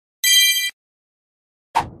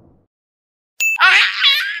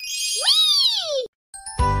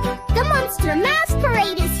Monster Mass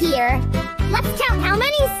Parade is here! Let's count how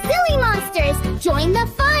many silly monsters join the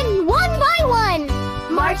fun one by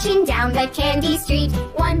one! Marching down the candy street,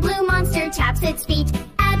 one blue monster taps its feet.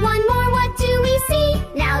 Add one more, what do we see?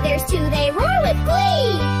 Now there's two, they roar with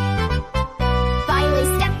glee!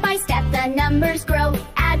 Finally, step by step, the numbers grow.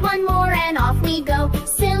 Add one more and off we go.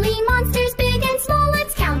 Silly monsters big and small,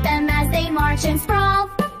 let's count them as they march and sprawl.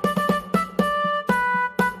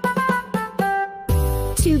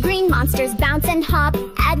 Two green monsters bounce and hop.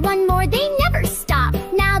 Add one more, they never stop.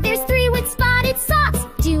 Now there's three with spotted socks,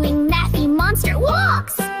 doing mathy monster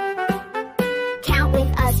walks. Count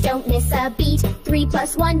with us, don't miss a beat. 3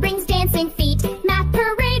 + 1 brings dancing feet. Math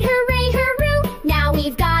parade, hooray, hooroo! Now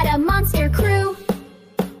we've got a monster crew.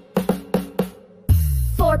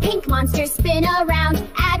 4 pink monsters spin around.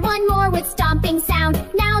 Add one more with stomping sound.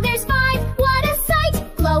 Now there's 5, what a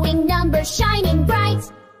sight! Glowing numbers shining bright.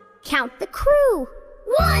 Count the crew.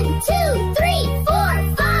 1, 2, 3,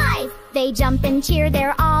 4, 5. They jump and cheer,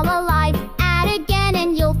 they're all alive. Add again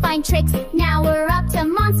and you'll find tricks. Now we're up to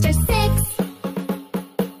Monster 6.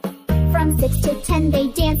 From 6 to 10 they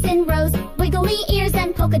dance in rows, wiggly ears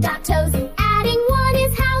and polka dot toes. Adding 1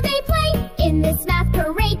 is how they play in this math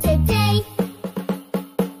parade today.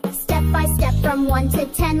 Step by step from 1 to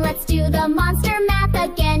 10, let's do the monster math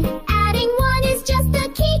again. Adding 1 is just the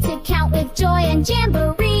key to count with joy and jamboree.